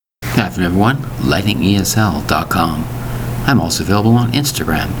afternoon, everyone. LightningESL.com. I'm also available on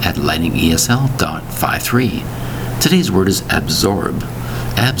Instagram at lightningesl.53. Today's word is absorb.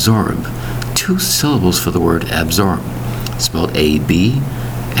 Absorb. 2 syllables for the word absorb. Spelled A-B-S-O-R-B.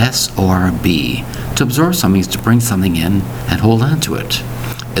 To absorb something is to bring something in and hold on to it.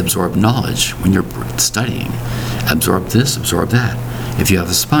 Absorb knowledge when you're studying. Absorb this, absorb that. If you have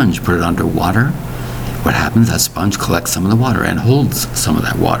a sponge, put it under water. What happens? That sponge collects some of the water and holds some of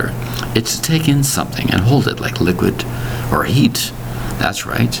that water. It's to take in something and hold it like liquid or heat. That's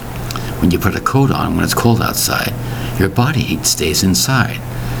right. When you put a coat on when it's cold outside, your body heat stays inside.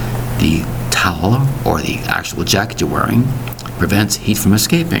 The towel or the actual jacket you're wearing prevents heat from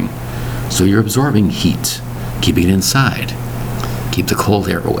escaping. So you're absorbing heat, keeping it inside. Keep the cold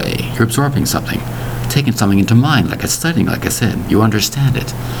air away. You're absorbing something. Taking something into mind, like it's studying, like I said. You understand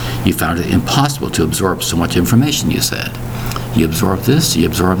it. You found it impossible to absorb so much information, you said. You absorb this, you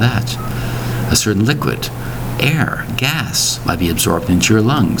absorb that. A certain liquid, air, gas, might be absorbed into your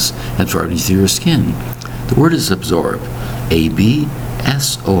lungs, absorbed into your skin. The word is absorb. A-B-S-O-R-B.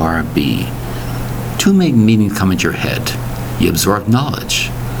 2 main meanings come into your head. You absorb knowledge.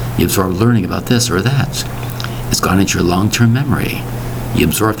 You absorb learning about this or that. It's gone into your long-term memory. You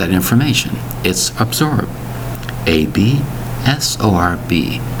absorb that information. It's absorb. A-B-S-O-R-B.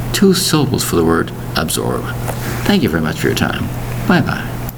 2 syllables for the word absorb. Thank you very much for your time. Bye-bye.